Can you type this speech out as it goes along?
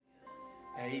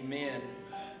Amen.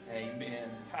 Amen.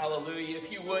 Hallelujah.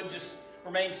 If you would, just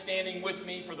remain standing with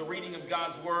me for the reading of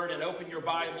God's Word and open your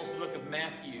Bibles to the book of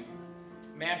Matthew.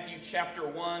 Matthew chapter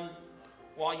 1.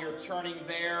 While you're turning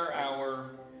there, our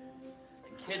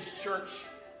kids' church,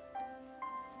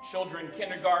 children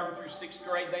kindergarten through 6th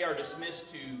grade, they are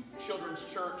dismissed to children's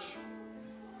church.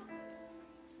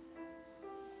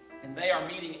 And they are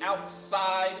meeting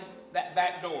outside that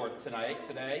back door today.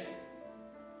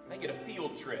 They get a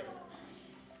field trip.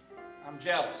 I'm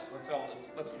jealous.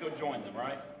 Let's go join them,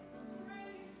 right?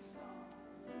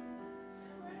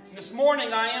 This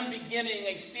morning I am beginning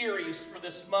a series for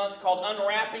this month called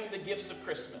Unwrapping the Gifts of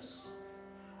Christmas.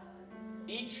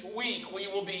 Each week we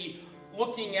will be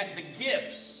looking at the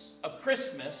gifts of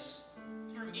Christmas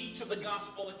through each of the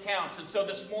gospel accounts. And so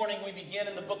this morning we begin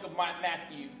in the book of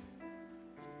Matthew.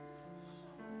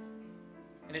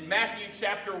 And in Matthew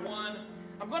chapter 1,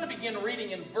 I'm going to begin reading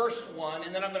in verse 1,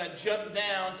 and then I'm going to jump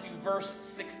down to verse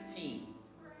 16.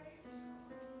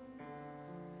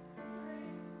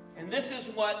 And this is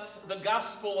what the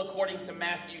gospel according to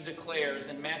Matthew declares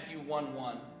in Matthew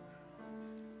 1:1.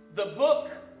 The book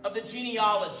of the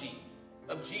genealogy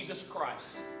of Jesus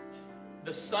Christ,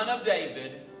 the son of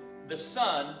David, the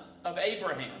son of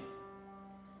Abraham.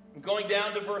 I'm going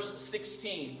down to verse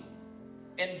 16.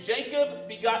 And Jacob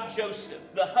begot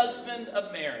Joseph, the husband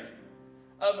of Mary,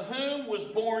 of whom was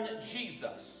born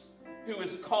Jesus, who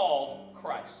is called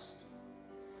Christ.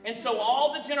 And so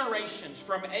all the generations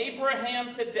from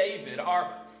Abraham to David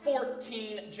are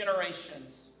 14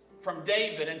 generations. From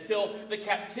David until the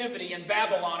captivity in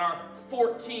Babylon are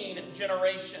 14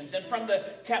 generations. And from the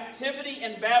captivity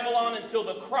in Babylon until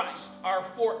the Christ are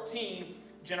 14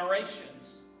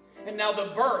 generations. And now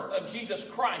the birth of Jesus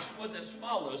Christ was as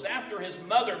follows. After his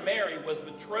mother Mary was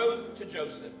betrothed to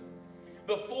Joseph,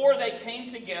 before they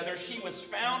came together, she was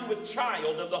found with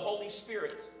child of the Holy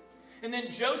Spirit. And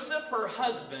then Joseph, her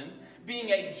husband,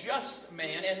 being a just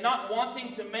man and not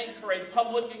wanting to make her a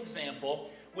public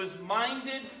example, was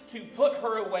minded to put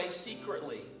her away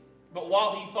secretly. But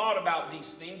while he thought about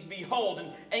these things, behold,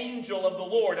 an angel of the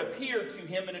Lord appeared to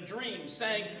him in a dream,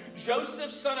 saying,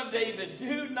 Joseph, son of David,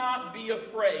 do not be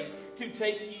afraid to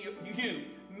take you,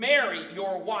 Mary,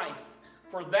 your wife,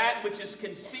 for that which is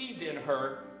conceived in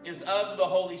her is of the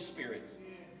Holy Spirit.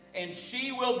 And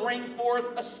she will bring forth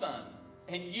a son,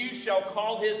 and you shall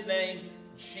call his name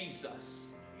Jesus,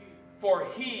 for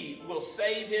he will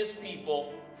save his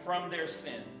people from their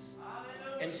sins.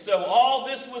 And so all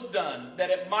this was done,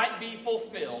 that it might be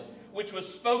fulfilled, which was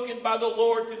spoken by the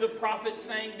Lord through the prophet,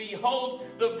 saying, Behold,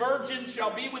 the virgin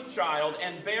shall be with child,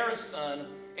 and bear a son,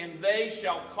 and they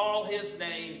shall call his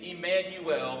name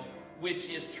Emmanuel, which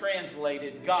is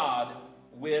translated God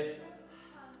with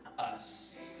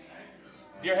us.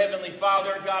 Dear Heavenly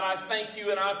Father, God, I thank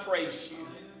you and I praise you.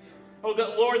 Oh,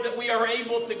 that Lord, that we are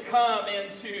able to come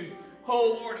and to,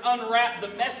 oh Lord, unwrap the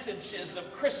messages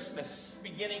of Christmas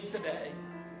beginning today.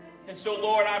 And so,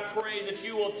 Lord, I pray that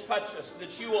you will touch us,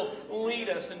 that you will lead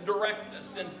us and direct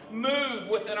us and move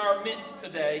within our midst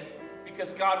today.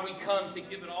 Because, God, we come to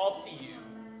give it all to you.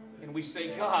 And we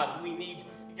say, God, we need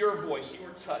your voice,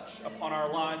 your touch upon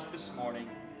our lives this morning.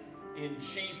 In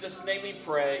Jesus' name we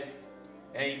pray.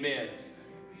 Amen.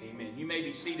 Amen. You may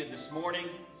be seated this morning.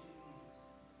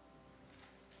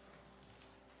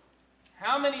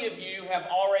 How many of you have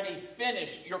already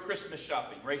finished your Christmas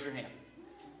shopping? Raise your hand.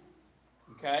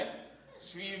 Okay?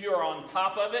 Some of you are on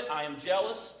top of it. I am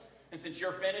jealous. And since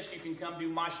you're finished, you can come do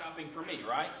my shopping for me,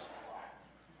 right?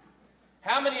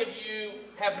 How many of you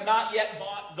have not yet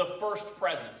bought the first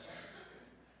present?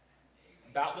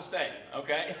 About the same,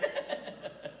 okay?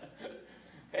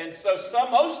 And so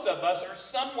most of us are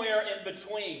somewhere in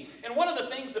between. And one of the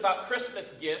things about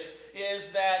Christmas gifts is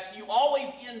that you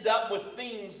always end up with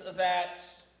things that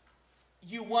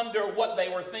you wonder what they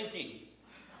were thinking.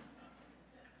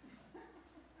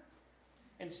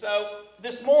 And so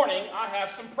this morning I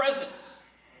have some presents.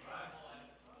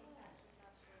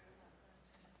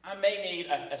 I may need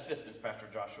assistance, Pastor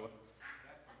Joshua.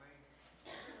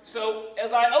 So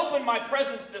as I open my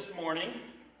presents this morning,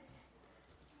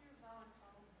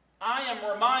 I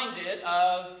am reminded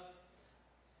of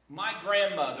my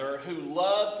grandmother who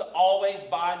loved to always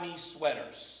buy me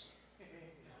sweaters.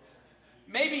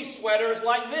 Maybe sweaters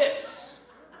like this.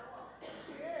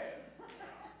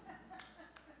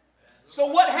 So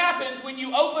what happens when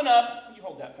you open up, you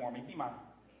hold that for me,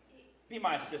 be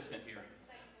my assistant here.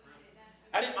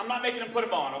 I'm not making them put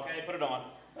them on, okay? Put it on.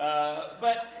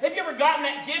 But have you ever gotten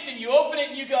that gift and you open it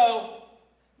and you go,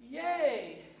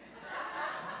 yay.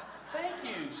 Thank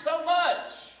you so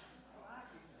much.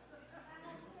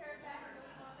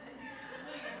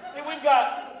 See, we've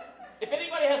got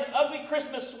has an ugly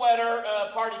Christmas sweater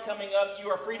party coming up, you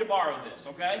are free to borrow this,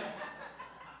 okay?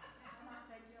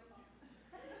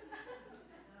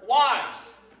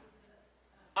 Wives,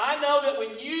 I know that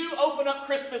when you open up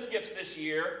Christmas gifts this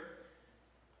year,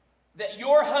 that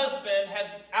your husband has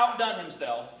outdone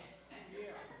himself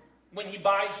when he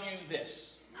buys you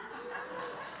this.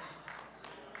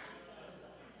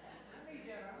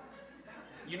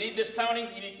 You need this, Tony?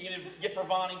 You need to get for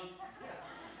Vonnie?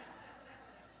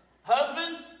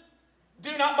 Husbands,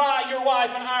 do not buy your wife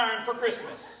an iron for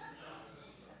Christmas.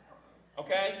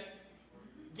 Okay?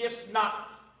 Gifts not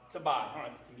to buy. All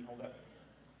right, can you hold that?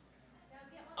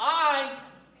 I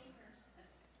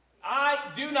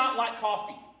do not like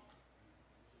coffee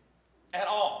at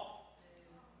all.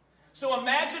 So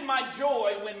imagine my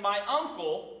joy when my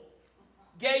uncle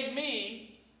gave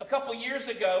me, a couple years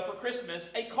ago for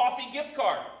Christmas, a coffee gift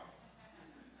card.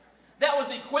 That was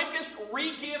the quickest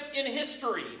re-gift in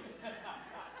history.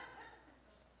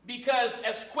 Because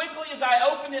as quickly as I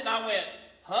opened it and I went,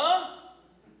 huh?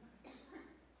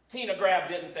 Tina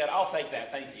grabbed it and said, I'll take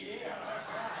that, thank you.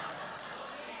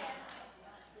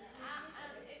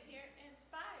 If you're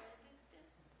inspired, it's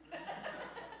good.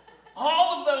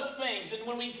 All of those things. And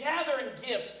when we gather in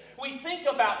gifts, we think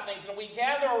about things and we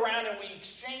gather around and we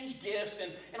exchange gifts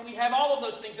and we have all of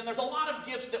those things. And there's a lot of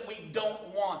gifts that we don't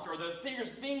want, or there's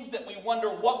things that we wonder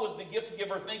what was the gift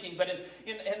giver thinking. But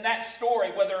in that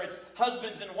story, whether it's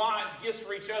husbands and wives, gifts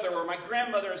for each other, or my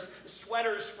grandmother's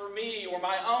sweaters for me, or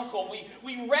my uncle,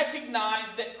 we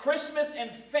recognize that Christmas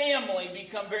and family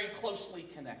become very closely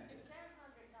connected. Is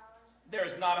there $100? There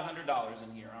is not $100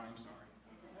 in here. I'm sorry.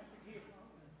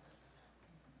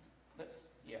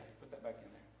 Put that back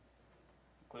in there.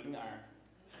 Including the iron.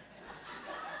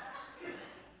 Give it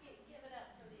up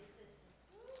for the assistant.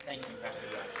 Thank you, Pastor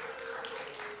Josh.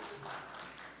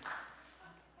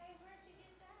 Hey, where'd you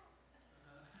get that?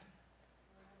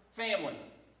 Family.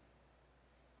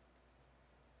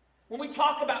 When we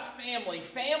talk about family,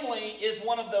 family is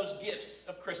one of those gifts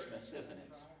of Christmas, isn't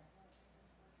it?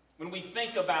 When we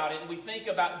think about it, and we think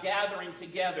about gathering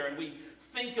together, and we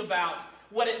think about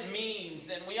what it means,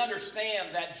 and we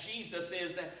understand that Jesus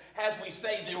is, as we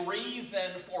say, the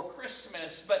reason for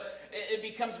Christmas, but it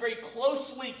becomes very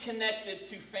closely connected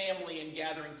to family and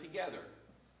gathering together.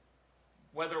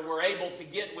 Whether we're able to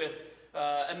get with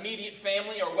immediate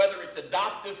family, or whether it's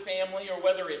adoptive family, or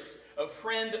whether it's a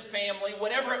friend family,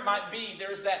 whatever it might be,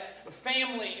 there's that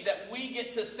family that we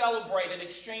get to celebrate and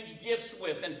exchange gifts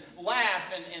with and laugh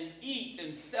and eat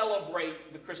and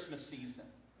celebrate the Christmas season.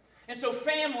 And so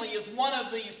family is one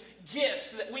of these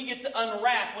gifts that we get to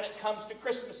unwrap when it comes to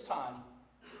Christmas time.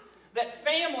 That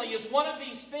family is one of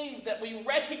these things that we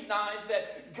recognize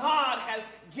that God has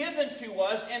given to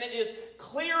us, and it is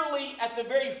clearly at the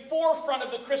very forefront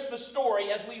of the Christmas story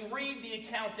as we read the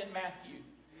account in Matthew.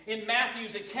 In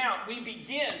Matthew's account, we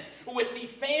begin with the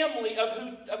family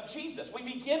of Jesus. We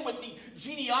begin with the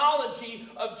genealogy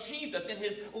of Jesus and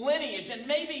his lineage. And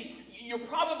maybe you're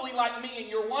probably like me and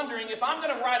you're wondering, if I'm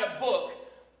going to write a book,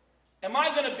 am I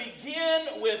going to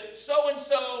begin with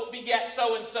so-and-so begat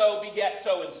so-and-so begat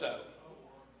so-and-so?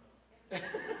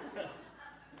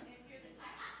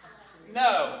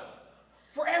 No.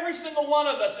 For every single one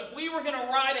of us, if we were going to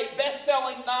write a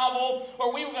best-selling novel,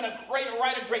 or we were going to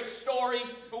write a great story,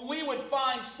 we would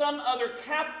find some other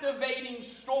captivating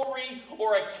story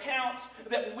or account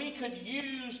that we could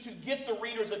use to get the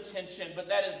reader's attention, but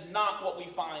that is not what we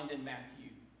find in Matthew.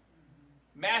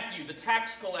 Matthew, the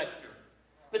tax collector.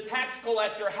 The tax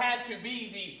collector had to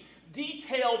be the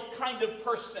detailed kind of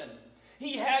person.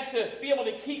 He had to be able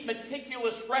to keep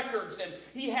meticulous records, and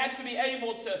he had to be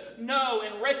able to know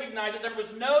and recognize that there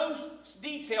was no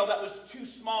detail that was too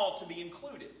small to be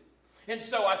included. And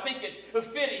so I think it's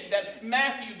fitting that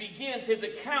Matthew begins his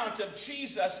account of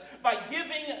Jesus by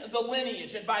giving the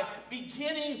lineage and by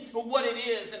beginning what it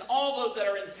is and all those that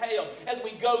are entailed. As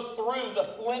we go through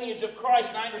the lineage of Christ,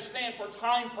 and I understand for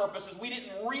time purposes, we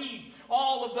didn't read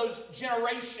all of those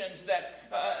generations that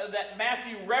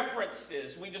Matthew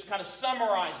references. We just kind of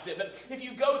summarized it. But if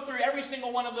you go through every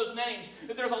single one of those names,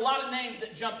 there's a lot of names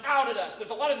that jump out at us. There's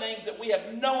a lot of names that we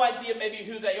have no idea maybe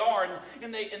who they are,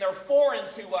 and they're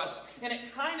foreign to us. And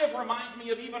it kind of reminds me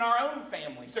of even our own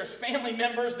families. There's family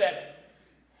members that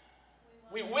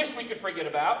we wish we could forget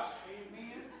about.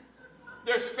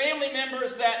 There's family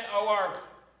members that are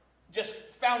just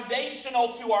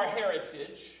foundational to our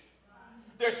heritage.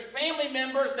 There's family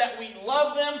members that we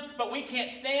love them, but we can't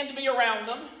stand to be around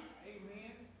them.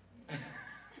 Amen.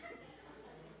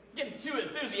 Getting too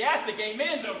enthusiastic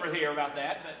amens over here about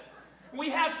that. But We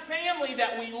have family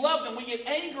that we love them. We get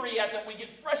angry at them. We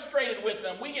get frustrated with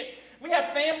them. We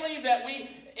have family that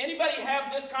anybody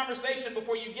have this conversation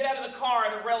before you get out of the car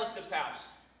at a relative's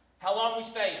house? How long we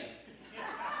staying?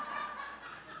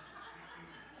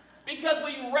 Because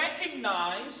we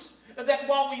recognize that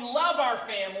while we love our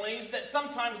families, that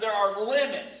sometimes there are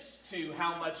limits to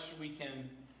how much we can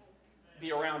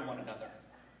be around one another.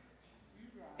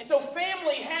 And so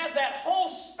family has that whole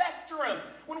spectrum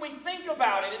when we think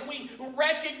about it, and we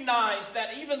recognize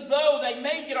that even though they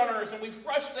may get on our nerves and we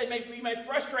may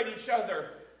frustrate each other,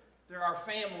 they're our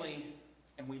family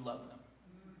and we love them.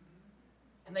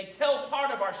 And they tell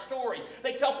part of our story.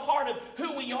 They tell part of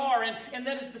who we are. And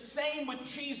that is the same with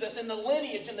Jesus and the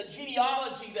lineage and the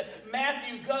genealogy that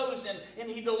Matthew goes and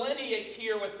he delineates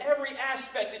here with every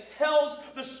aspect. It tells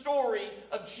the story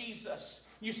of Jesus.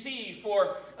 You see,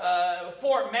 for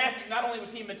Matthew, not only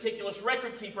was he a meticulous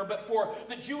record keeper, but for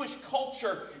the Jewish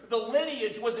culture, the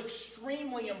lineage was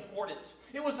extremely important.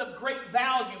 It was of great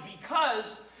value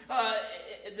because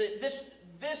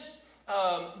this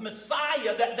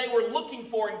Messiah that they were looking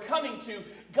for and coming to,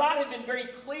 God had been very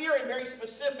clear and very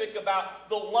specific about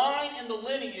the line and the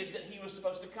lineage that he was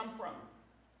supposed to come from.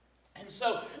 And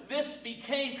so this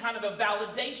became kind of a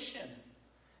validation.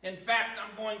 In fact,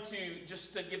 I'm going to,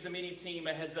 just to give the media team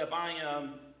a heads up, I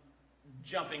am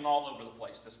jumping all over the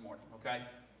place this morning, okay?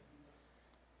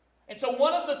 And so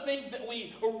one of the things that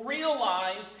we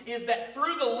realize is that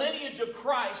through the lineage of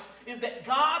Christ is that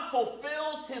God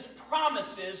fulfills his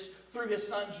promises through his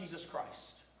Son, Jesus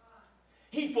Christ.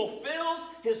 He fulfills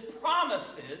his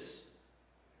promises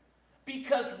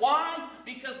because why?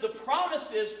 Because the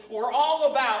promises were all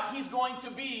about he's going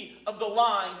to be of the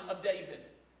line of David.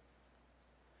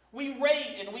 We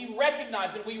rate and we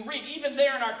recognize and we read, even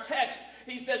there in our text,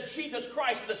 he says Jesus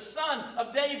Christ, the son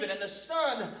of David and the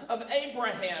son of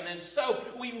Abraham. And so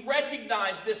we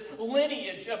recognize this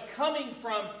lineage of coming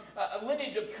from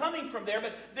there.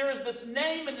 But there is this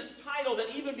name and this title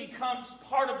that even becomes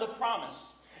part of the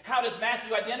promise. How does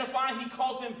Matthew identify? He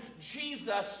calls him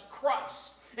Jesus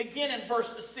Christ. Again in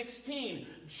verse 16,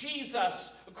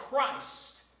 Jesus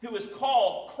Christ, who is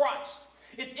called Christ.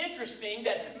 It's interesting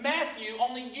that Matthew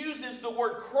only uses the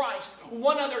word Christ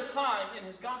one other time in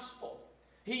his gospel.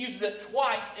 He uses it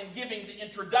twice in giving the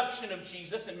introduction of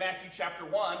Jesus in Matthew chapter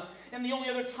 1. And the only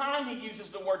other time he uses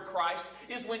the word Christ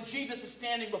is when Jesus is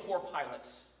standing before Pilate.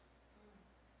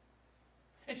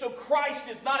 And so Christ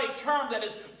is not a term that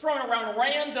is thrown around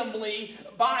randomly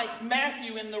by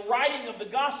Matthew in the writing of the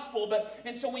gospel.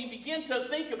 And so we begin to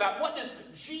think about, what does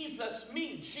Jesus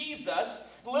mean? Jesus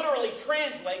literally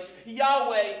translates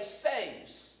Yahweh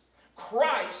saves.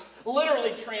 Christ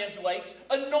literally translates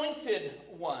anointed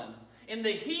one. In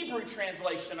the Hebrew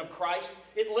translation of Christ,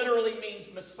 it literally means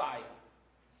Messiah.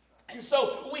 And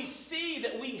so we see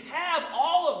that we have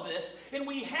all of this, and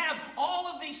we have all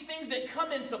of these things that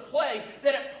come into play,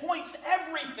 that it points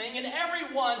everything and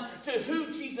everyone to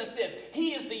who Jesus is.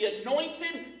 He is the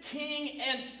anointed King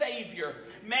and Savior.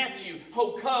 Matthew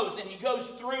goes and he goes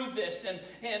through this,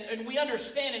 and we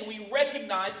understand and we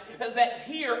recognize that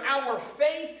here our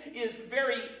faith is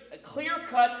very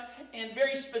clear-cut and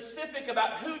very specific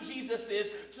about who Jesus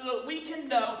is, so that we can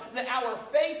know that our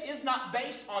faith is not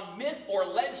based on myth or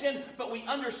legend, but we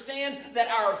understand that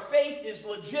our faith is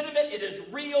legitimate, it is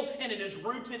real, and it is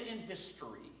rooted in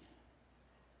history.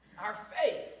 Our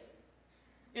faith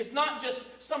is not just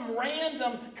some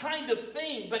random kind of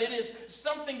thing, but it is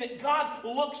something that God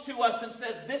looks to us and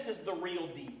says, this is the real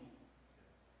deal.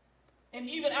 And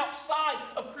even outside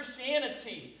of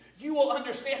Christianity, you will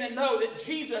understand and know that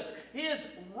Jesus is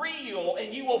real,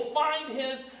 and you will find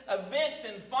his events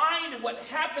and find what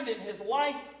happened in his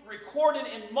life recorded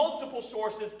in multiple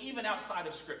sources, even outside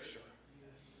of Scripture.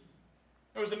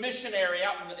 There was a missionary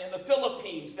out in the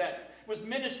Philippines that was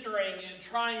ministering and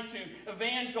trying to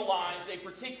evangelize a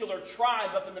particular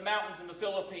tribe up in the mountains in the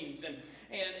Philippines. And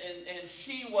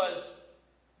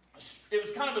it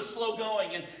was kind of a slow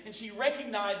going, and she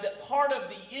recognized that part of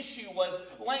the issue was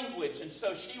language. And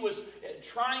so she was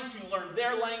trying to learn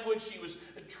their language. She was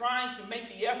trying to make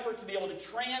the effort to be able to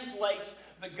translate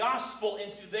the gospel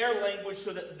into their language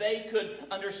so that they could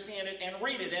understand it and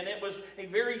read it. And it was a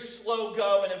very slow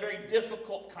go and a very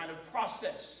difficult kind of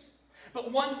process. But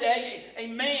one day, a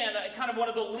man, kind of one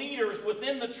of the leaders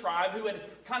within the tribe, who had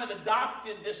kind of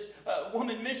adopted this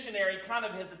woman missionary kind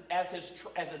of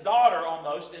as a daughter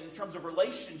almost in terms of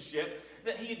relationship,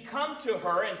 that he had come to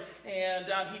her and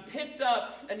he picked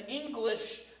up an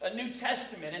English New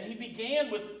Testament. And he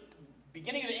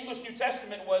beginning of the English New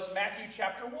Testament was Matthew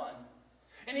chapter 1.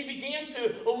 And he began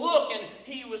to look, and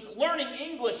he was learning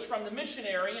English from the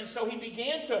missionary, and so he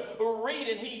began to read,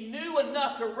 and he knew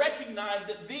enough to recognize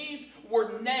that these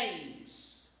were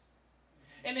names.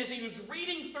 And as he was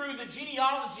reading through the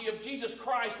genealogy of Jesus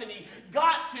Christ, and he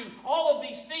got to all of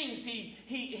these things,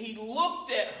 he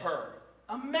looked at her,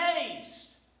 amazed.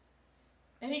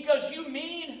 And he goes, "You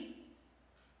mean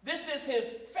this is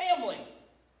his family?"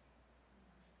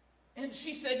 And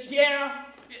she said, yeah,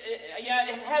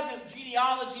 it has his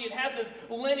genealogy, it has his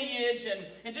lineage,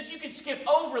 and just you can skip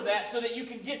over that so that you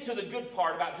can get to the good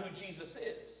part about who Jesus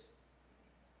is.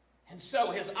 And so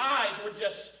his eyes were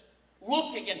just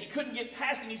looking, and he couldn't get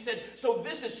past it, and he said, "So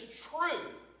this is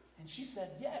true?" And she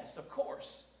said, "Yes, of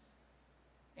course."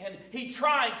 And he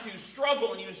tried to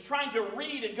struggle, and he was trying to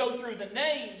read and go through the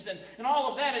names and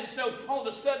all of that. And so all of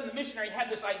a sudden the missionary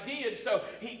had this idea. And so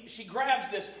she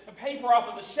grabs this paper off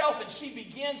of the shelf, and she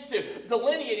begins to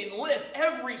delineate and list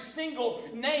every single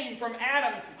name from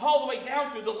Adam all the way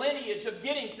down through the lineage of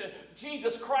getting to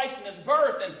Jesus Christ and his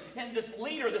birth. And this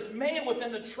leader, this man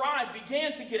within the tribe,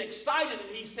 began to get excited.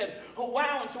 And he said, "Oh,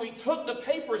 wow." And so he took the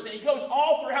papers, and he goes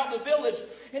all throughout the village.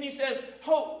 And he says,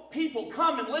 "Oh, people,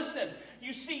 come and listen.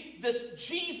 You see, this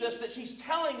Jesus that she's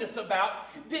telling us about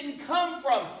didn't come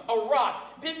from a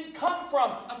rock, didn't come from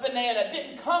a banana,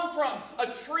 didn't come from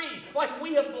a tree, like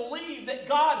we have believed that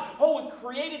God,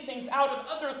 created things out of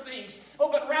other things.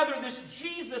 But rather this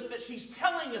Jesus that she's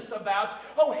telling us about,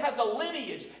 has a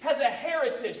lineage, has a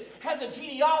heritage, has a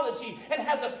genealogy, and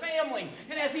has a family."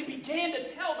 And as he began to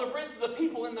tell the rest of the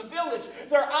people in the village,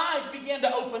 their eyes began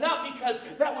to open up, because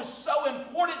that was so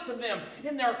important to them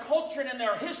in their culture and in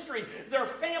their history. Their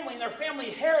family and their family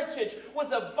heritage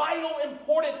was of vital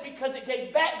importance because it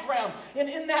gave background. And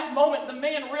in that moment, the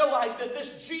man realized that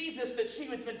this Jesus that she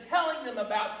had been telling them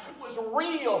about was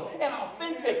real and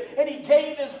authentic. And he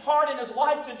gave his heart and his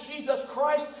life to Jesus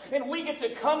Christ. And we get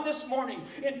to come this morning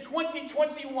in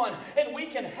 2021, and we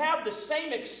can have the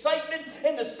same excitement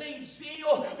and the same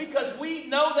zeal, because we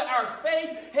know that our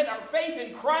faith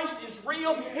in Christ is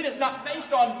real. It is not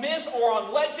based on myth or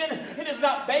on legend. It is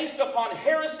not based upon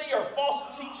heresy or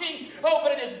false teaching.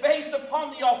 But it is based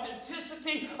upon the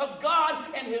authenticity of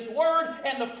God and his word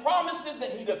and the promises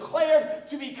that he declared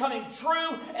to be coming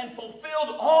true and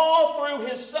fulfilled all through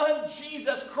his son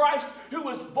Jesus Christ, who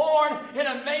was born in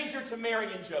a manger to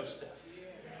Mary and Joseph.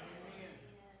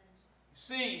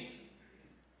 See,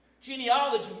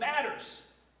 genealogy matters.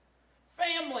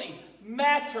 Family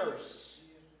matters.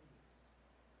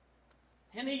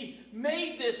 And he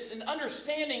made this an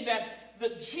understanding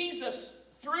that Jesus,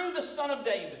 through the Son of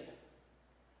David,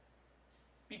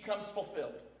 becomes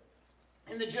fulfilled.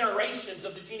 In the generations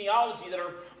of the genealogy that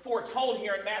are foretold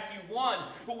here in Matthew 1,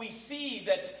 we see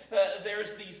that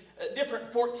there's these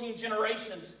different 14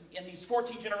 generations in these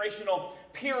 14 generational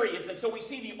periods. And so we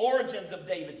see the origins of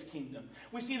David's kingdom.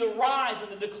 We see the rise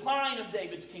and the decline of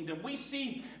David's kingdom. We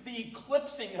see the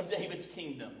eclipsing of David's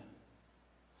kingdom.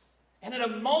 And in a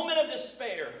moment of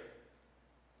despair,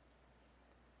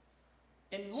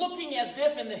 and looking as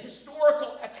if in the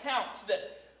historical accounts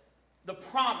that the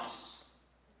promise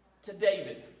to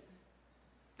David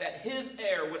that his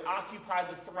heir would occupy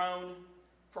the throne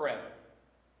forever,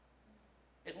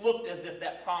 it looked as if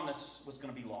that promise was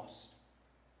going to be lost,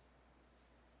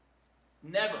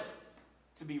 never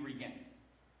to be regained,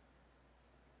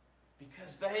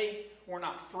 because they were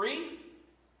not free.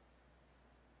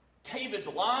 David's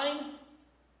line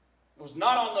was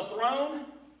not on the throne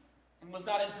and was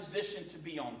not in position to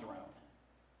be on throne.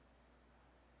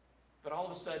 But all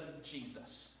of a sudden,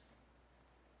 Jesus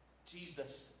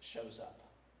shows up.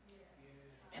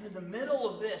 And in the middle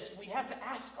of this, we have to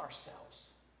ask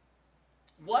ourselves,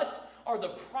 what are the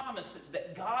promises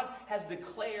that God has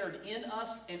declared in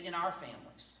us and in our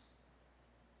families?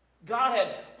 God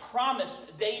had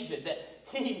promised David that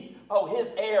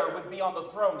his heir would be on the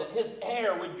throne, that his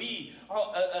heir would be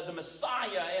the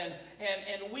Messiah,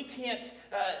 and we can't,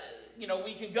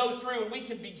 we can go through and we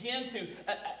can begin to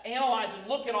analyze and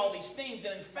look at all these things.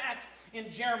 And in fact, in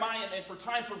Jeremiah, and for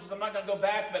time purposes, I'm not going to go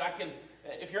back, but I can,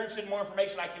 if you're interested in more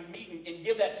information, I can meet and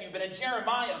give that to you. But in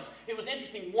Jeremiah, it was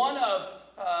interesting. One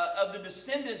of the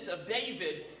descendants of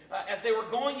David, as they were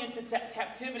going into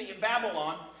captivity in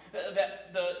Babylon,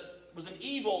 was an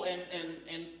evil and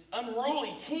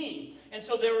unruly king. And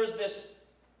so there was this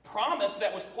promise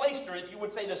that was placed, or if you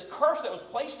would say this curse that was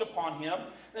placed upon him,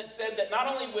 that said that not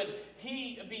only would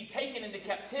he be taken into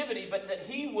captivity, but that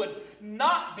he would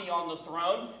not be on the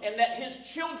throne, and that his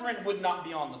children would not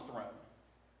be on the throne.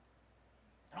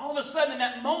 And all of a sudden in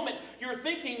that moment, you're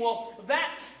thinking, well,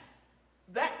 that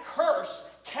curse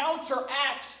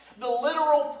counteracts the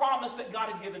literal promise that God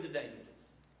had given to David.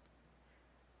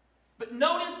 But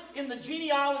notice in the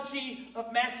genealogy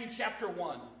of Matthew chapter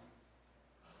 1,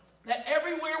 that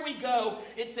everywhere we go,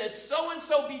 it says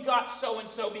so-and-so begot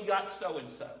so-and-so begot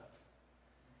so-and-so.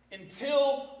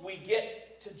 Until we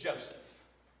get to Joseph.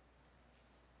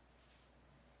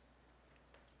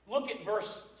 Look at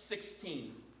verse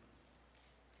 16.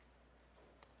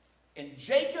 And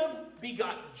Jacob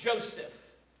begot Joseph.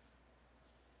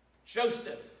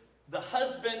 Joseph, the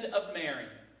husband of Mary,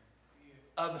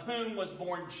 of whom was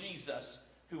born Jesus,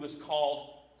 who was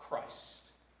called Christ.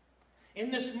 In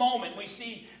this moment, we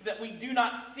see that we do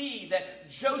not see that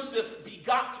Joseph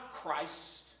begot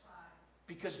Christ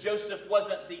because Joseph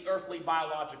wasn't the earthly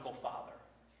biological father.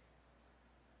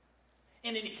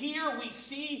 And in here we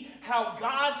see how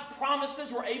God's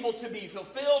promises were able to be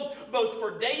fulfilled, both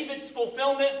for David's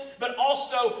fulfillment, but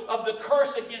also of the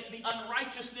curse against the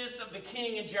unrighteousness of the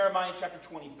king in Jeremiah chapter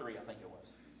 23, I think it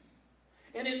was.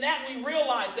 And in that we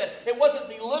realize that it wasn't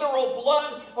the literal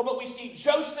blood, but we see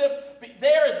Joseph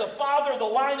there as the father of the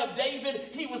line of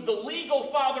David. He was the legal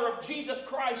father of Jesus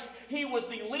Christ. He was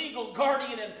the legal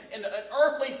guardian and an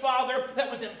earthly father that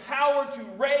was empowered to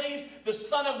raise the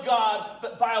Son of God.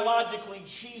 But biologically,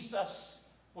 Jesus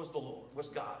was the Lord, was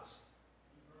God's.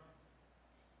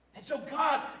 And so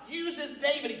God uses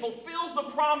David. He fulfills the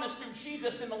promise through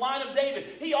Jesus in the line of David.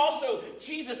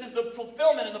 Jesus is the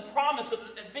fulfillment and the promise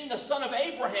as being the son of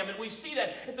Abraham. And we see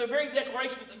that at the very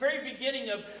declaration, at the very beginning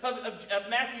of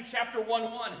Matthew chapter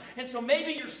 1:1. And so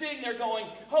maybe you're sitting there going,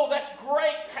 oh, that's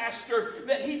great, Pastor,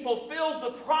 that he fulfills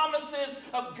the promises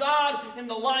of God in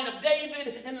the line of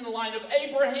David and in the line of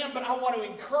Abraham. But I want to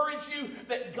encourage you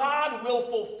that God will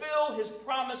fulfill his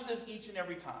promises each and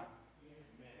every time.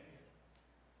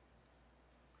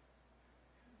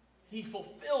 He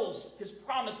fulfills his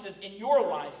promises in your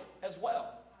life as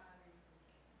well.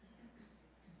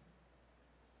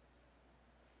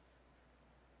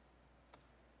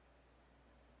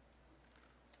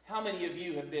 How many of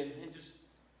you have been, and just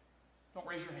don't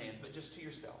raise your hands, but just to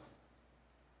yourself.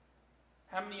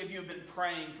 How many of you have been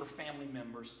praying for family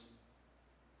members,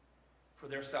 for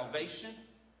their salvation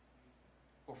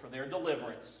or for their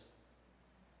deliverance,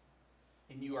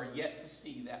 and you are yet to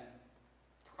see that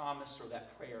promise or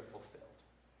that prayer fulfilled?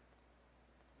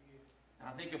 And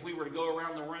I think if we were to go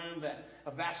around the room, that a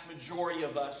vast majority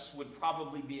of us would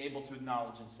probably be able to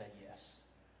acknowledge and say yes.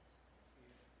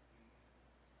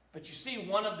 But you see,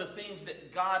 one of the things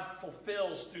that God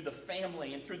fulfills through the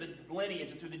family and through the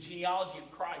lineage and through the genealogy of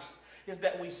Christ is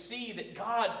that we see that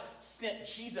God sent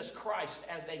Jesus Christ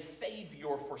as a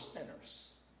Savior for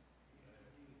sinners.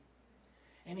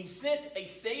 And he sent a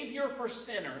Savior for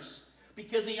sinners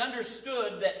because he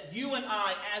understood that you and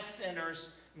I, as sinners,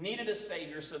 needed a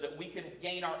Savior so that we could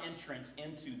gain our entrance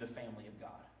into the family of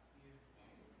God.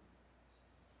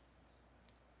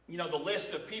 You know, the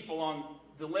list of people on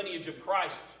the lineage of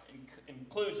Christ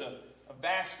includes a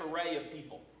vast array of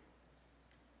people.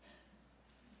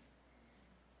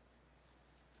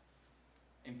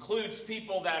 Includes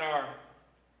people that are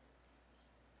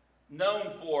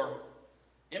known for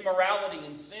immorality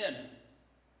and sin.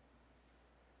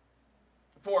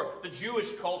 For the Jewish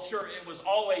culture, it was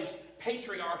always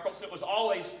patriarchal, so it was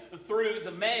always through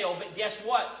the male. But guess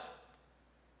what?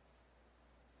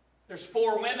 There's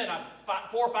 4 or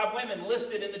 5 women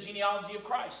listed in the genealogy of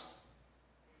Christ.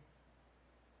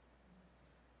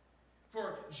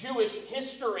 For Jewish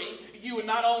history, you would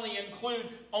not only include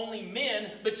only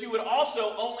men, but you would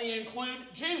also only include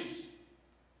Jews.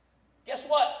 Guess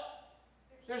what?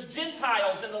 There's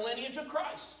Gentiles in the lineage of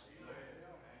Christ.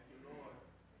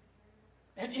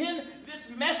 And in this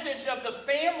message of the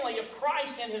family of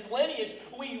Christ and his lineage,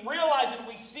 we realize and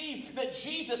we see that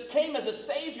Jesus came as a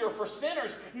Savior for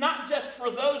sinners, not just for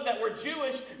those that were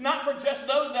Jewish, not for just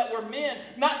those that were men,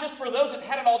 not just for those that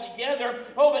had it all together.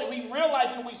 Oh, but we realize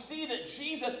and we see that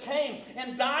Jesus came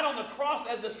and died on the cross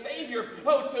as a Savior,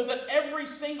 so that every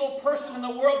single person in the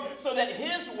world, so that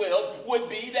his will would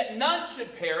be that none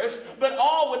should perish, but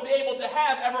all would be able to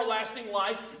have everlasting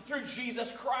life through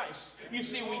Jesus Christ. You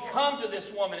see, we come to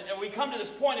this woman and we come to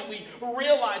this point and we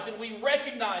realize and we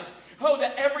recognize,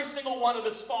 that every single one of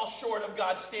us falls short of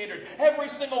God's standard. Every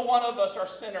single one of us are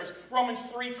sinners. Romans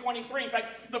 3:23. In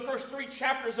fact, the first 3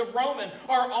 chapters of Romans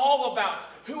are all about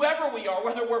whoever we are,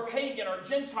 whether we're pagan or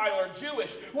Gentile or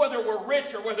Jewish, whether we're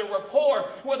rich or whether we're poor,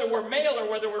 whether we're male or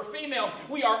whether we're female,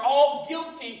 we are all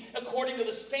guilty according to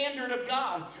the standard of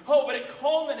God. But it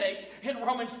culminates in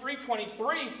Romans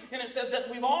 3:23, and it says that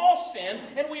we've all sinned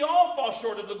and we all fall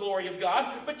short of the glory of God.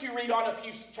 God. But you read on a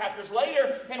few chapters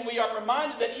later, and we are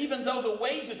reminded that even though the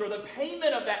wages or the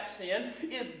payment of that sin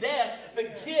is death,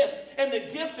 the gift and the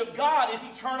gift of God is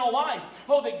eternal life.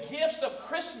 Oh, the gifts of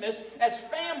Christmas as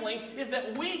family is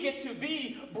that we get to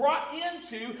be brought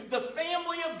into the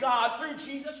family of God through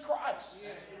Jesus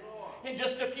Christ. In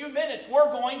just a few minutes,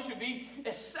 we're going to be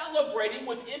celebrating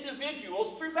with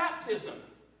individuals through baptism.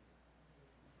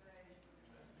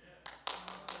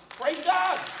 Praise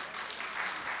God.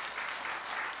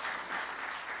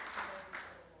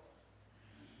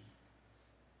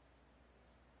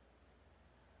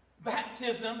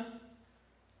 Baptism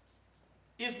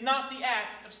is not the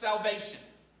act of salvation.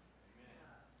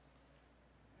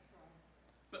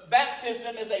 But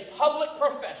baptism is a public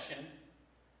profession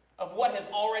of what has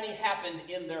already happened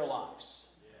in their lives.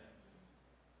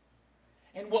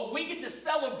 And what we get to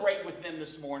celebrate with them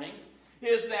this morning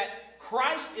is that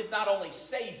Christ is not only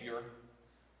Savior,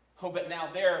 but now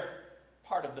they're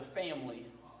part of the family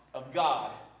of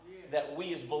God that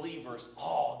we as believers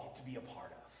all get to be a part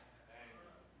of.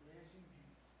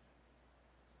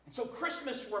 And so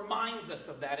Christmas reminds us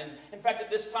of that. And in fact,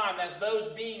 at this time, as those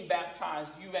being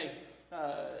baptized, you may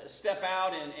step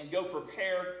out and go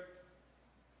prepare.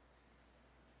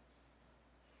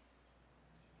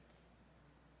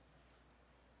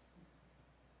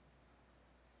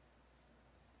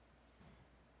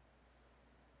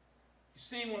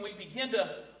 See, when we begin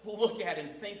to look at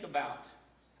and think about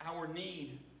our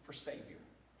need for Savior,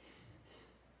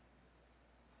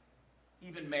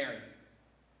 even Mary,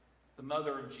 the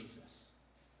mother of Jesus,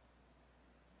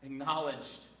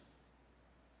 acknowledged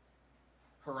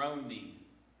her own need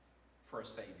for a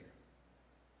Savior.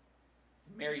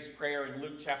 In Mary's prayer in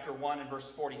Luke chapter 1 and verse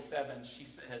 47, she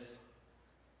says,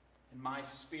 "And my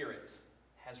spirit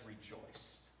has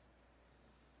rejoiced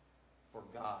for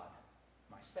God,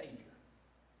 my Savior."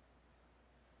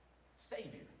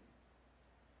 Savior.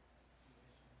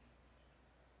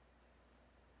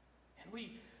 And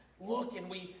we look and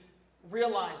we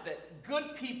realize that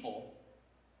good people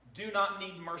do not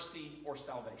need mercy or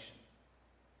salvation.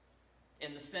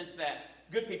 In the sense that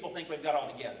good people think we've got it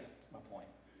all together. That's my point.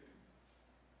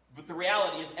 But the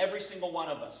reality is every single one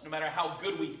of us, no matter how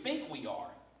good we think we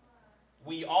are,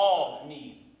 we all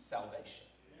need salvation.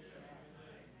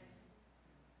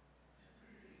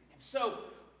 And so,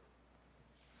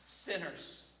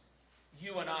 sinners,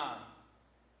 you and I,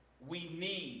 we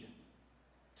need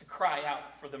to cry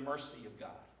out for the mercy of God.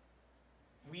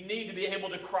 We need to be able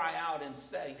to cry out and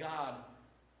say, God,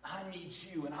 I need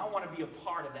you, and I want to be a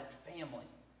part of that family.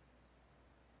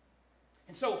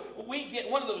 And so we get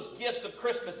one of those gifts of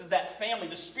Christmas is that family,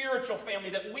 the spiritual family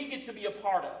that we get to be a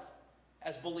part of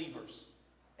as believers.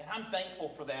 And I'm thankful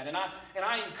for that. And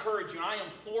I encourage you, and I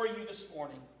implore you this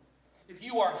morning, if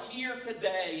you are here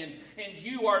today and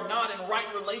you are not in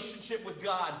right relationship with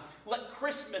God, let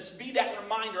Christmas be that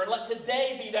reminder, and let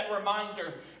today be that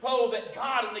reminder. Oh, that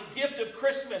God and the gift of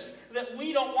Christmas that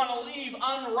we don't want to leave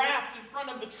unwrapped in front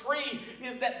of the tree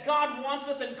is that God wants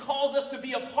us and calls us to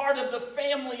be a part of the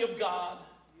family of God.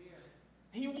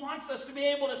 He wants us to be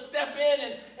able to step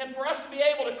in and for us to be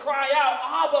able to cry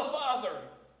out, Abba, Father.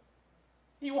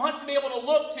 He wants to be able to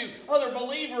look to other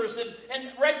believers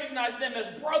and recognize them as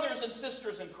brothers and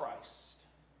sisters in Christ.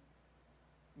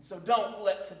 And so don't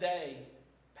let today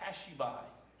pass you by.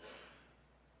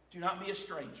 Do not be a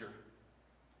stranger,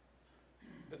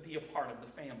 but be a part of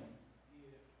the family.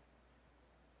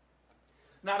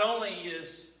 Not only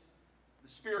is the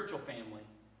spiritual family,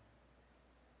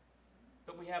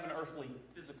 but we have an earthly,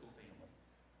 physical family.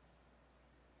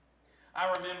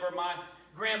 I remember my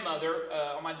grandmother,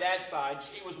 on my dad's side,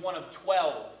 she was one of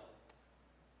 12.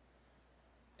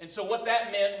 And so what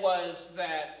that meant was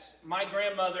that my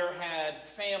grandmother had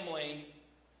family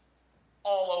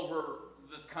all over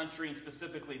the country, and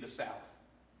specifically the South.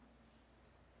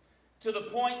 To the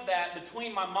point that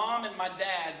between my mom and my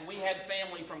dad, we had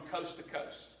family from coast to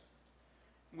coast.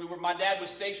 My dad was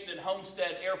stationed at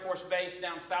Homestead Air Force Base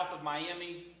down south of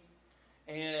Miami,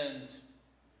 and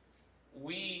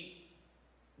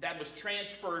Dad was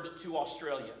transferred to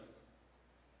Australia.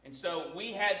 And so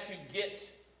we had to get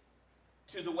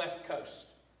to the West Coast.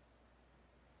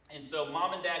 And so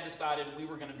Mom and Dad decided we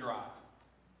were going to drive.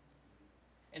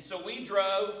 And so we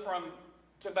drove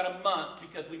took about a month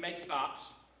because we made stops,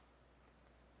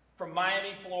 from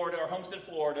Miami, Florida, or Homestead,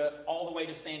 Florida, all the way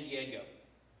to San Diego.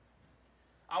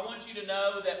 I want you to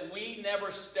know that we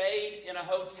never stayed in a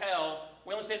hotel.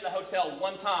 We only stayed in the hotel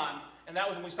one time, and that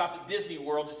was when we stopped at Disney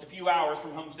World just a few hours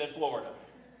from Homestead, Florida.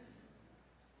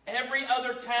 Every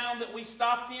other town that we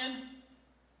stopped in,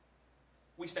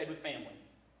 we stayed with family.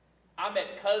 I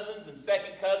met cousins and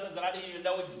second cousins that I didn't even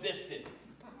know existed.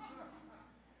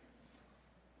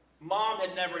 Mom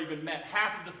had never even met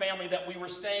half of the family that we were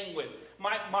staying with.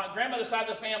 My grandmother's side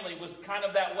of the family was kind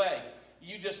of that way.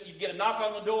 You'd get a knock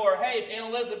on the door. Hey, it's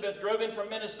Aunt Elizabeth, drove in from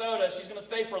Minnesota. She's going to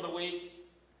stay for the week.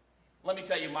 Let me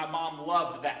tell you, my mom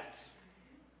loved that.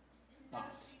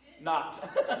 Not.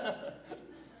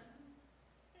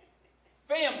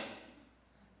 Family.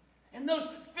 And those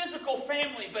physical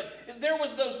family, but there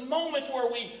was those moments where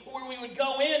we would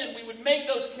go in and we would make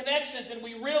those connections, and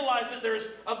we realized that there's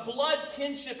a blood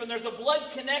kinship and there's a blood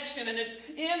connection, and it's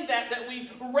in that we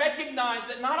recognize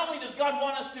that not only does God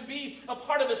want us to be a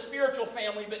part of a spiritual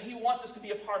family, but He wants us to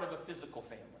be a part of a physical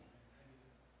family.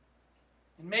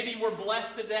 And maybe we're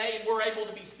blessed today and we're able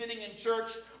to be sitting in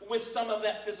church with some of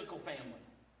that physical family.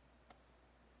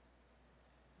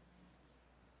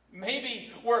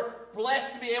 Maybe we're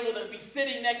blessed to be able to be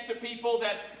sitting next to people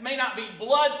that may not be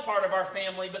blood part of our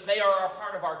family, but they are a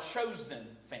part of our chosen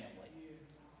family.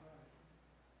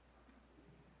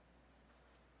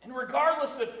 And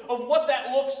regardless of what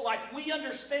that looks like, we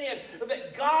understand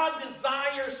that God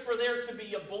desires for there to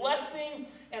be a blessing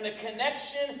and a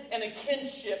connection and a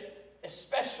kinship,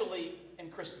 especially in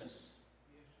Christmas.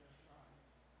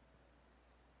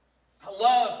 I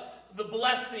love the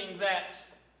blessing that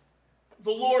the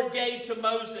Lord gave to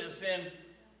Moses in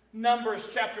Numbers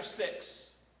chapter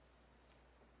 6.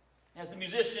 As the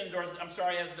musicians,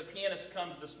 as the pianist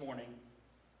comes this morning.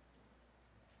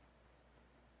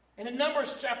 And in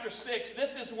Numbers chapter 6,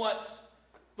 this is what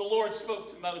the Lord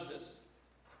spoke to Moses.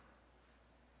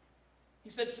 He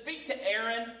said, "Speak to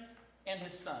Aaron and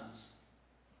his sons,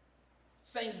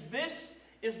 saying, 'This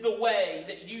is the way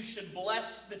that you should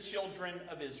bless the children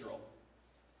of Israel.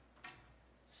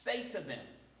 Say to them,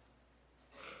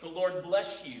 the Lord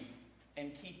bless you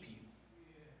and keep you.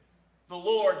 The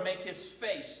Lord make His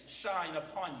face shine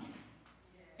upon you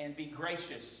and be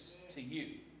gracious to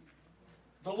you.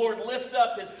 The Lord lift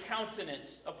up His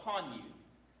countenance upon you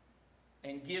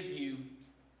and give you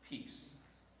peace.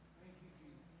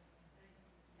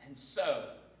 And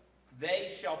so they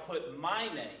shall put my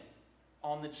name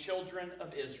on the children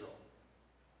of Israel,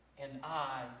 and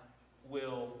I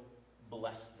will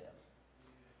bless them.'"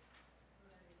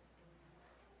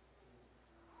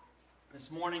 This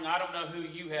morning, I don't know who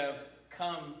you have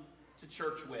come to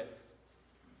church with,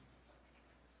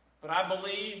 but I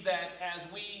believe that as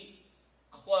we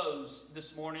close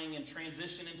this morning and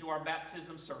transition into our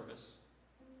baptism service,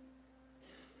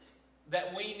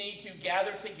 that we need to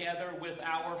gather together with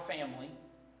our family,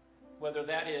 whether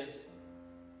that is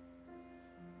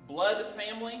blood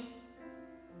family,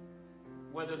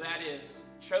 whether that is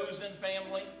chosen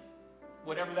family,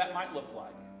 whatever that might look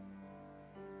like.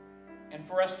 And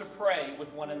for us to pray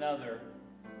with one another,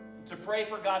 to pray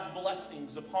for God's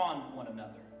blessings upon one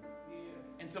another,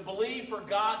 and to believe for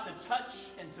God to touch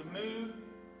and to move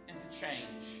and to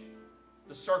change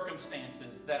the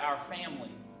circumstances that our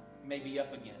family may be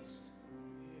up against.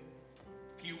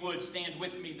 If you would stand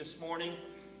with me this morning.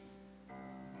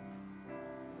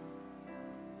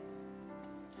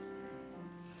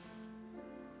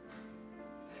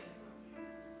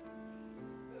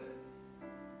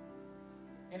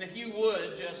 And if you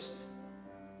would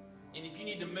and if you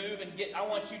need to move and I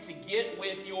want you to get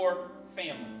with your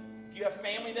family. If you have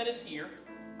family that is here,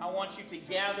 I want you to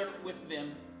gather with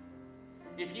them.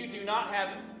 If you do not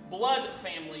have blood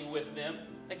family with them,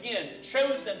 again,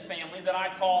 chosen family that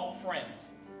I call friends.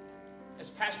 As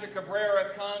Pastor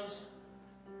Cabrera comes,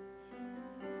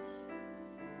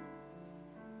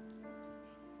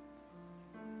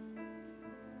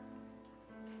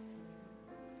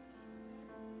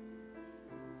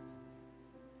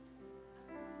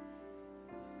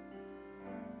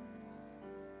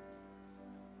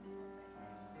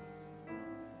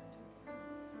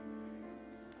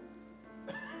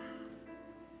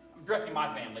 directing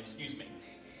my family, excuse me.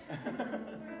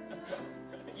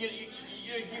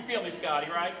 you feel me, Scotty,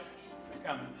 right?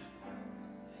 Come.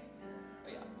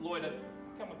 Yeah, Lloyd,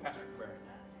 come with Pastor Cabrera.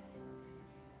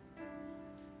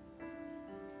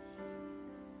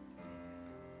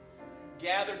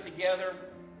 Gather together,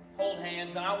 hold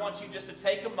hands, and I want you just to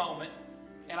take a moment,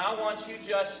 and I want you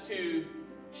just to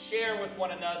share with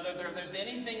one another. If there's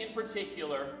anything in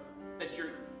particular that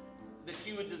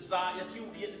you would desire,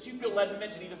 that you feel led to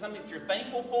mention, either something that you're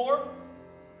thankful for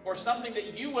or something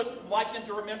that you would like them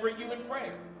to remember you in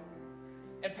prayer.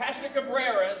 And Pastor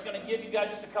Cabrera is going to give you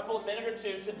guys just a couple of minutes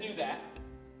or two to do that.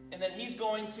 And then he's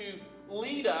going to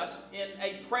lead us in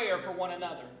a prayer for one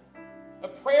another. A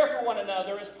prayer for one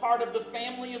another is part of the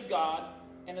family of God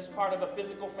and is part of a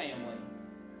physical family.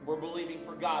 we're believing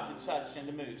for God to touch and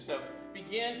to move. So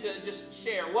begin to just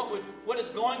share what is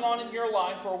going on in your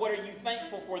life, or what are you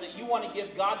thankful for that you want to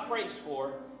give God praise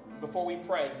for before we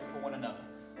pray for one another.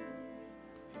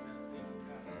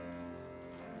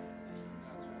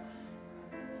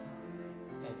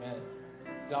 Amen.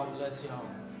 God bless y'all.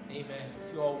 Amen.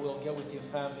 If you all will, get with your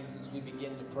families as we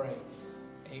begin to pray.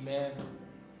 Amen.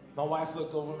 My wife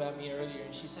looked over at me earlier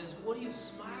and she says, "What are you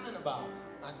smiling about?"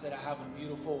 I said, "I have a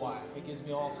beautiful wife." It gives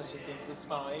me all such a things to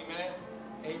smile. Amen.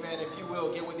 Amen. If you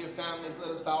will, get with your families. Let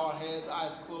us bow our heads,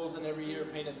 eyes closed, and every ear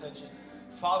paying attention.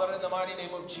 Father, in the mighty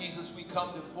name of Jesus, we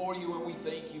come before you and we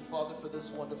thank you, Father, for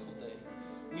this wonderful day.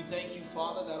 We thank you,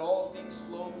 Father, that all things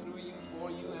flow through you, for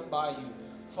you, and by you.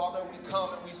 Father, we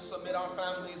come and we submit our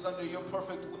families under your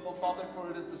perfect will, Father, for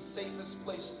it is the safest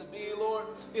place to be, Lord.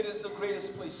 It is the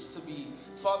greatest place to be.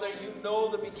 Father, you know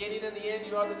the beginning and the end.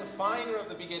 You are the definer of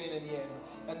the beginning and the end.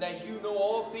 And that you know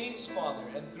all things, Father.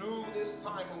 And through this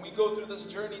time, when we go through this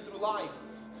journey through life,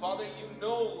 Father, you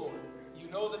know, Lord. You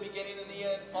know the beginning and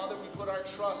the end. Father, we put our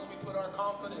trust, we put our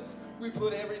confidence, we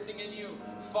put everything in you.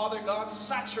 Father God,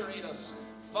 saturate us.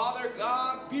 Father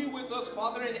God, be with us,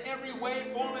 Father, in every way,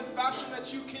 form, and fashion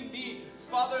that you can be.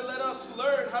 Father, let us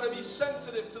learn how to be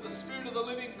sensitive to the Spirit of the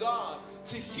living God,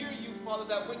 to hear you, Father,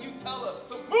 that when you tell us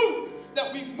to move,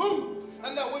 that we move,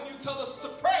 and that when you tell us to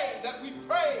pray, that we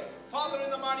pray. Father,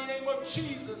 in the mighty name of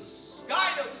Jesus,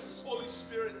 guide us, Holy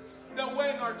Spirit, that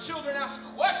when our children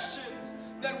ask questions,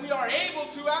 that we are able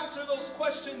to answer those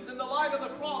questions in the light of the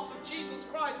cross of Jesus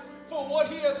Christ for what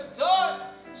he has done.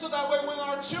 So that way when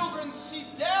our children see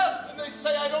death and they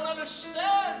say, "I don't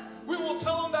understand," we will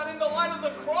tell them that in the light of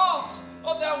the cross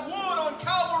of that wood on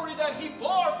Calvary that he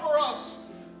bore for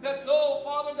us, that though,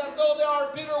 Father, that though there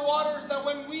are bitter waters, that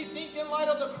when we think in light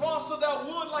of the cross of that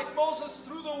wood, like Moses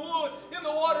threw the wood in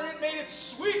the water, it made it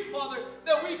sweet, Father,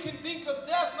 that we can think of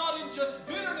death not in just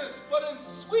bitterness, but in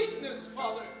sweetness,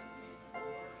 Father.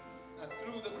 And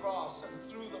through the cross and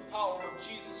through the power of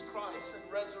Jesus Christ and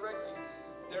resurrecting,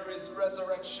 there is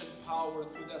resurrection power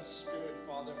through that Spirit,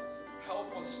 Father.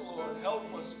 Help us, Lord.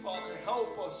 Help us, Father.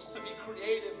 Help us to be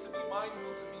creative, to be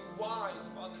mindful, to be wise,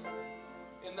 Father,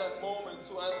 in that moment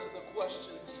to answer the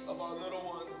questions of our little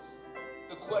ones,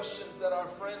 the questions that our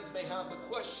friends may have, the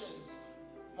questions,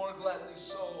 more gladly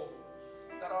so,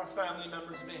 that our family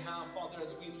members may have, Father,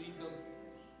 as we lead them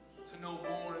to know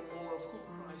more and more of who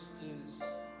Christ is,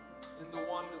 in the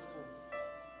wonderful,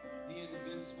 the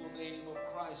invincible name of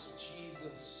Christ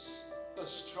Jesus, the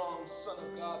strong Son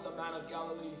of God, the man of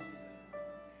Galilee,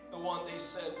 the one they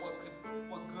said what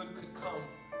good could come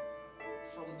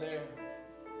from there.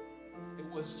 It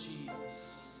was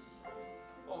Jesus.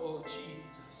 Oh,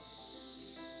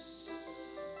 Jesus.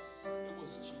 It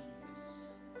was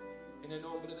Jesus. En el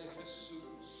nombre de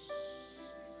Jesús,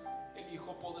 el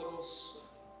Hijo poderoso,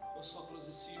 nosotros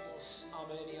decimos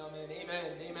amén y amén.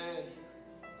 Amen, amen.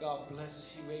 God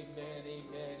bless you. Amen,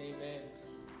 amen, amen.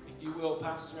 If you will,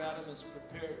 Pastor Adam is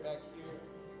prepared back here.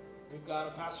 We've got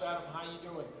him. Pastor Adam, how you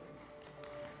doing?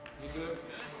 You good?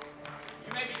 Good.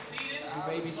 You may be seated. You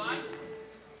may be seated.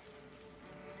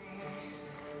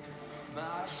 We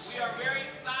are very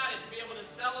excited to be able to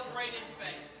celebrate in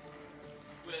faith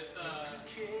with a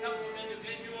couple of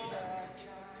individuals.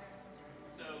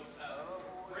 So,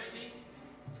 Brittany,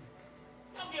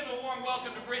 I'll give a warm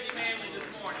welcome to Brittany Manley this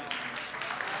morning.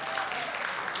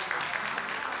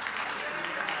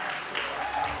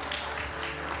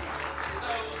 So,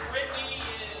 Brittany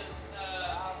is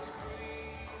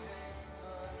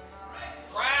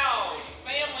proud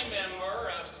family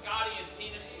member of Scotty and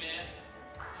Tina Smith.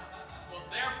 Well,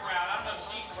 they're proud. I don't know if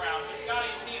she's proud, but Scotty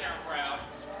and Tina are proud.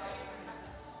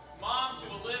 Mom to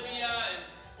Olivia, and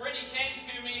Brittany came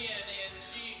to me and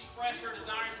she expressed her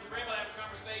desires. We were able to have a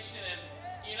conversation, and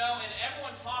and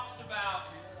everyone talks about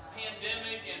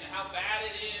pandemic and how bad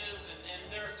it is, and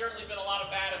there's certainly been a lot of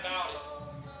bad about it.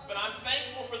 But I'm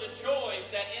thankful for the joys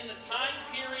that in the time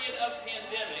period of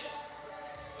pandemics,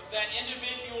 that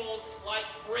individuals like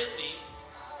Brittany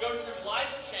go through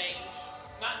life change,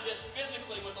 not just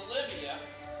physically with Olivia,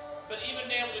 but even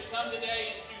be able to come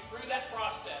today and through that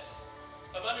process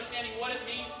of understanding what it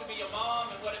means to be a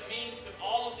mom and what it means to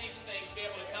all of these things, be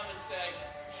able to come and say,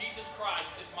 Jesus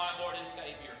Christ is my Lord and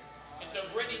Savior. And so,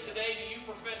 Brittany, today, do you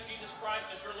profess Jesus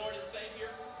Christ as your Lord and Savior?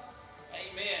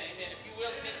 Amen. Amen. If you will,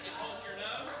 take and hold your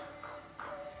nose.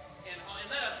 And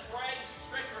let us pray as you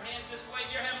stretch your hands this way.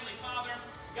 Dear Heavenly Father,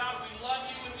 God, we love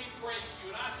you and we praise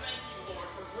you. And I thank you,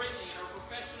 Lord, for Brittany and her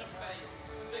profession of faith.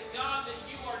 That, God, that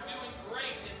you are doing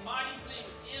great and mighty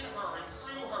things in her and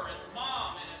through her as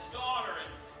mom and as daughter.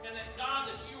 And that, God,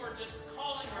 that you are just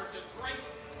calling her to great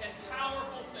and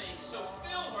powerful things. So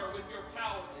fill her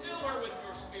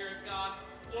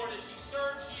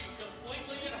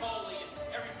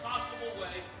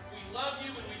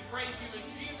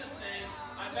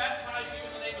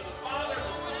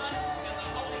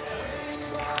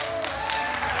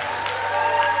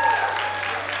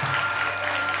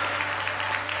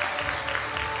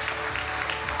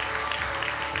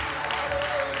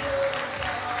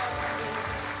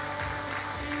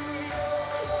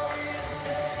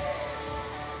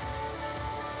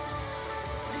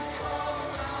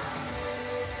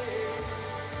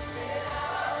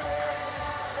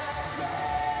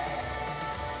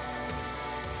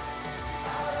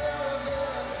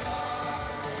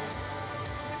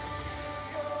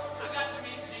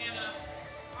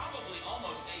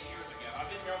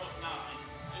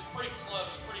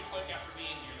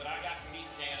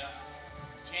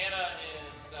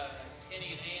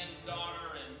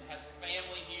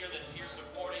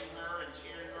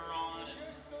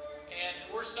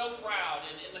we're so proud,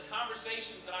 and in the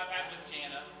conversations that I've had with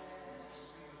Jana,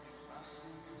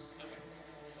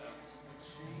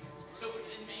 so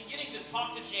in getting to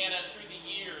talk to Jana through the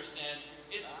years, and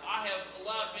I have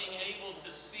loved being able to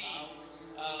see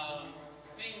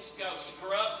things go. She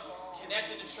grew up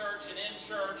connected to church and in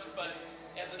church, but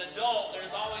as an adult,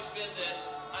 there's always been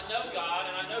this, I know God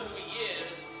and I know who He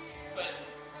is, but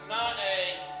I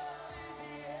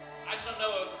just don't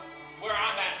know where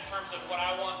I'm at in terms of what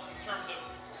I want, in terms of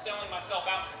selling myself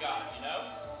out to God, you know?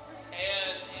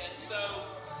 And so,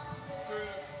 through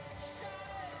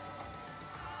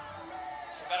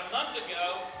about a month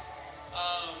ago,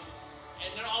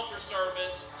 in an altar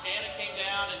service, Jana came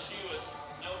down and she was,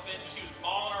 no offense, but she was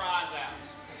bawling her eyes out.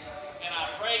 And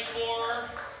I prayed for her,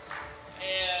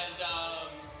 and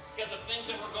because of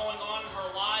things that were going on in her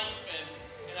life,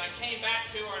 and I came back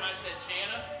to her and I said,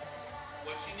 Jana,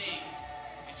 what you need?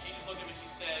 And she just looked at me and she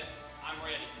said, I'm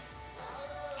ready.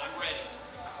 I'm ready.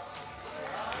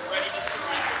 I'm ready to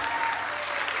surrender.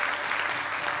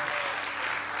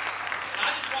 And I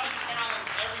just want to challenge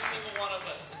every single one of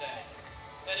us today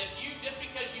that if you, just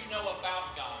because you know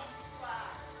about God,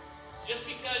 just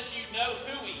because you know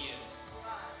who He is,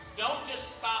 don't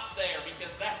just stop there,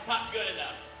 because that's not good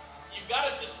enough. You've got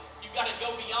to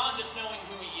go beyond just knowing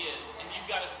who He is, and you've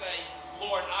got to say,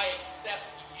 Lord, I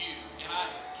accept You, and I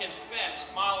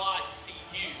confess my life to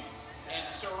You, and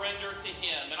surrender to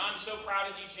Him. And I'm so proud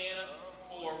of you, Jana,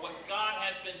 for what God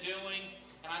has been doing.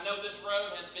 And I know this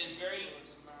road has been very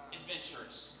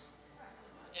adventurous,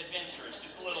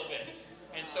 just a little bit.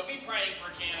 And so be praying for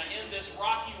Jana in this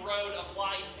rocky road of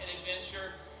life and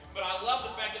adventure. But I love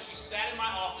the fact that she sat in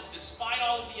my office despite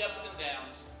all of the ups and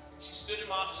downs. She sat in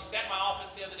my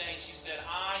office the other day and she said,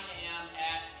 I am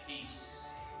at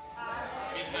peace.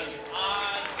 Because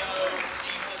I know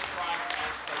Jesus Christ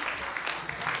as Savior.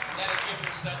 That has given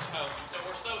her such hope. And so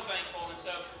we're so thankful. And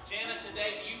so, Jana,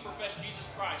 today, do you profess Jesus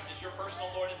Christ as your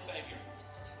personal Lord and Savior?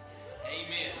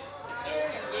 Amen. And so if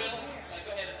you will,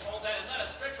 go ahead and hold that. And let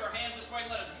us stretch our hands this way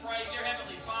and let us pray. Dear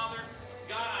Heavenly Father,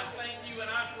 God, I thank You and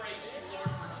I praise You, Lord,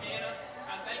 for Jana.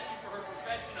 I thank You for her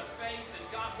profession of faith. And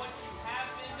God, what You have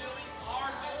been doing, are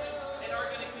doing, and are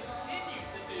going to continue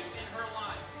to do in her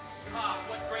life. God,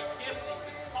 what great giftings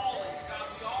and callings, God,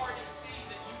 we already see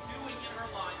that You doing in her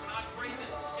life. And I pray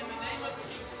that in the name of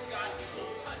Jesus, God, You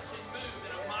will touch and move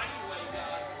in a mighty way,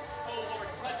 God. Oh, Lord,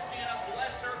 touch Jana,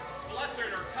 bless her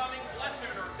in her coming, bless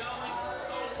her in her going.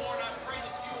 Oh, Lord, I pray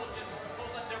that You will just,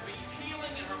 let there be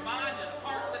healing in her mind and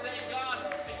heart today, God,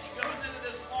 as she goes into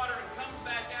this water and comes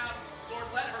back out. Lord,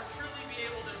 let her truly be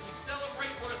able to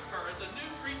celebrate with her as a new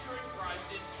creature in Christ.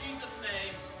 In Jesus'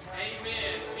 name,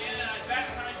 amen. Jana, I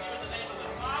baptize you in the name of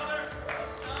the Father, the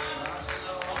Son, and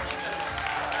the Holy Ghost.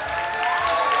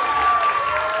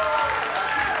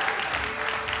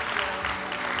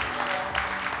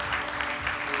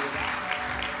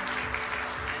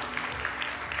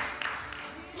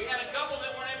 We had a couple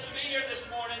that weren't able to be here this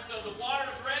morning, so the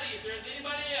water's ready. If there's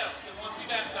anybody else that wants to be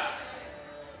baptized,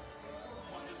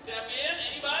 wants to step in,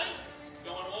 anybody?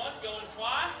 Going once, going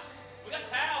twice. We got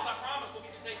towels, I promise we'll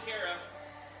get you taken care of.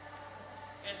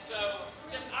 And so,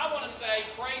 I want to say,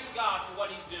 praise God for what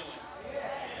He's doing.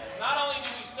 Not only do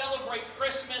we celebrate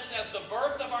Christmas as the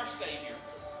birth of our Savior,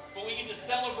 but we get to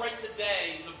celebrate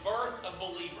today the birth of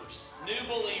believers, new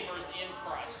believers in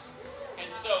Christ.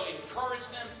 And so, encourage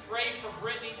them, pray for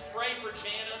Brittany, pray for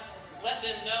Jana. Let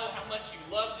them know how much you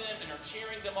love them and are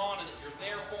cheering them on and that you're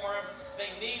there for them.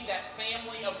 They need that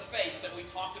family of faith that we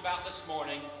talked about this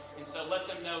morning. And so let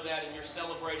them know that, and you're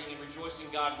celebrating and rejoicing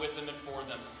God with them and for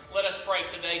them. Let us pray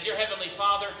today. Dear Heavenly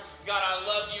Father, God, I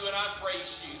love You and I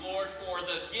praise You, Lord, for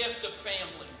the gift of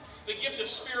family, the gift of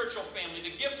spiritual family,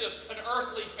 the gift of an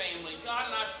earthly family. God,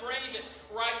 and I pray that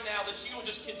right now that You will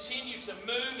just continue to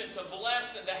move and to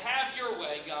bless and to have Your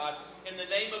way, God, in the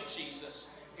name of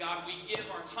Jesus. God, we give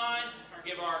our time,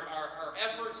 give our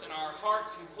efforts and our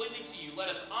hearts completely to You. Let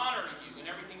us honor You in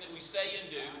everything that we say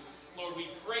and do. Lord, we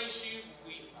praise You.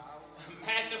 We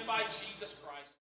magnify Jesus Christ.